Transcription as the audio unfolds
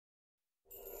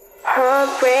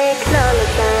Heartbreak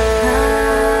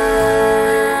Lullaby.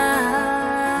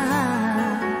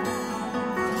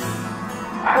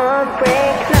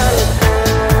 Heartbreak Lullaby.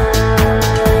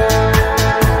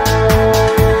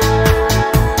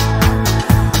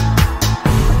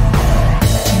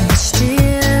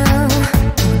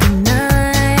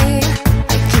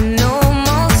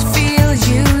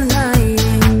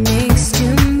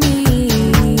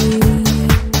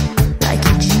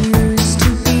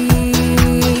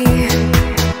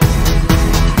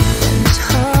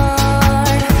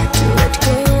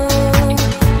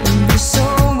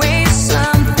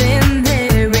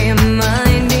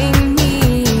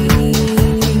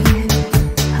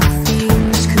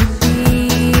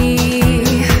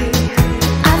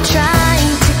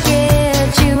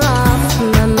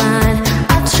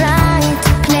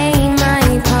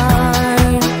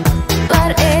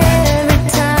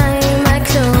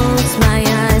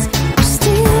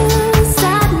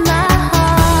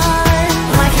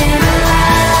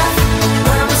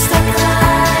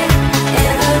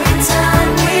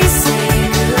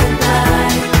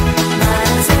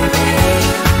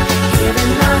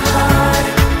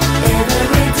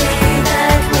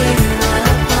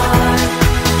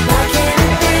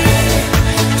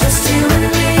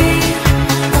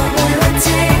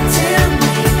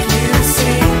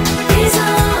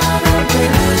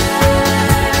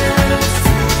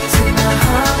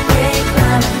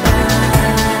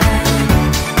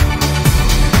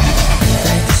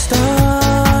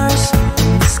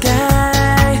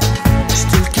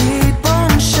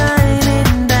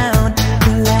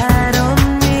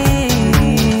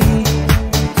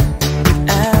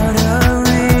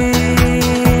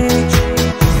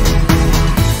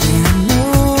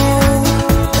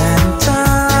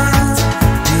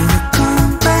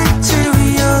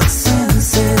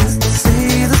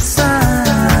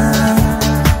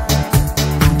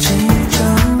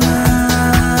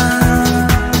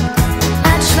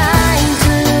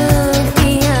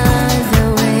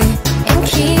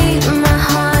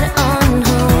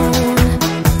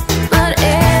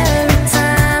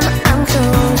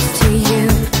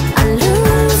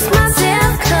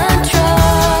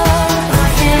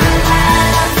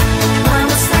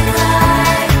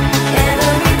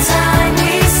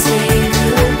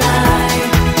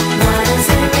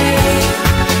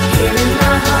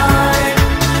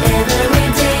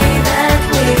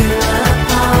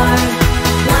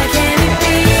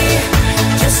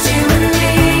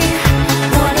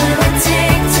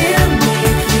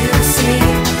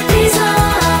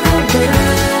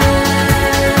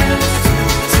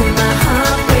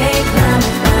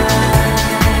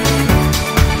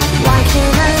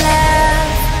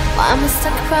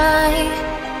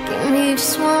 Give me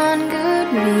just one good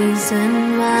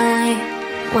reason why.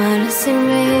 Why does it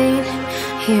rain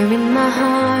here in my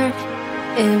heart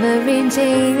every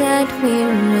day that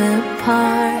we're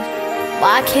apart?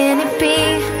 Why can't it be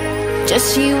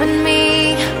just you and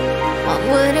me? What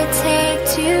would it take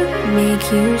to make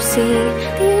you see?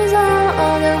 These are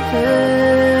all the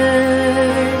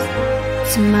words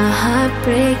to my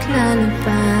heartbreak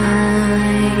lullaby.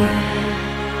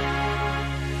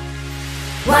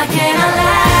 Why can't I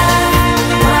laugh?